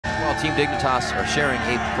Team Dignitas are sharing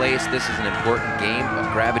 8th place. This is an important game,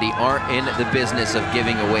 but Gravity aren't in the business of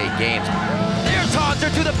giving away games. There's Haunter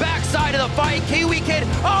to the backside of the fight. Kiwi Kid,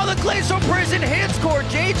 oh, the Glacial Prison hits core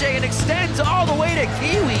JJ and extends all the way to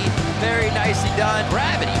Kiwi. Very nicely done.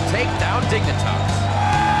 Gravity take down Dignitas.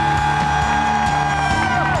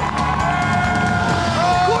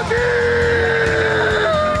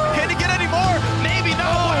 Can he get any more? Maybe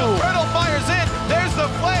not. Oh. Colonel fires in. There's the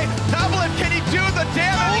flame. Double it. Can he do the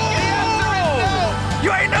damage? The answer is no.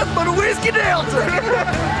 You ain't nothing but a whiskey delta.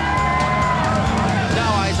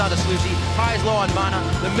 Now eyes on the Sluicy. Highs low on mana.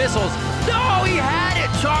 The missiles. No, he had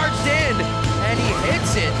it charged in. And he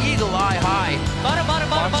hits it. Eagle eye high. Bottom.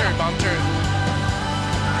 Bomb turn.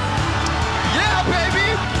 Yeah,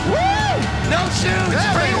 baby. Woo! No shoes.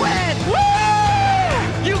 Free win. Woo!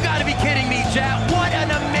 You gotta be kidding me, chat. What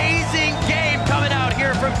an amazing game coming out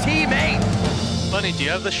here from Team 8. Bunny, do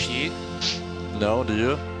you have the sheet? No, do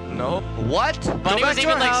you? No. What? Bunny was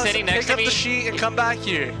even like sitting pick next to up me. the sheet and come back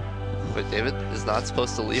here. But David is not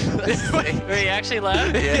supposed to leave this Wait, he actually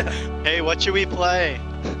left? Yeah. Hey, what should we play?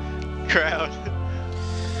 Crowd.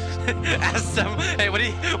 Ask them. Hey, what do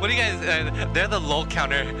you guys? They're the low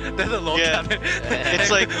counter. They're the low counter. It's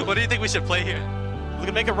Hey, like, what do you think we should play here? We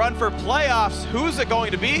can make a run for playoffs. Who's it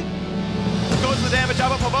going to be? Goes the damage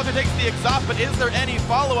up. Pavoka takes the exhaust, but is there any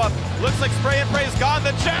follow-up? Looks like Spray and Pray is gone.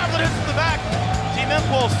 The Javelin hits in the back. Team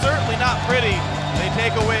Impulse certainly not pretty. They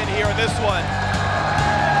take a win here in this one.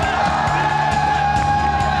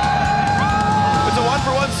 It's a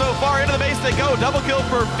 1-for-1 so far. Into the base they go. Double kill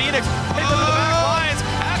for Phoenix. Hits into the back lines.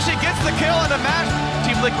 Actually gets the kill and a match.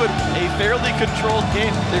 Team Liquid, a fairly controlled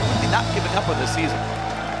game. They're really not giving up on this season.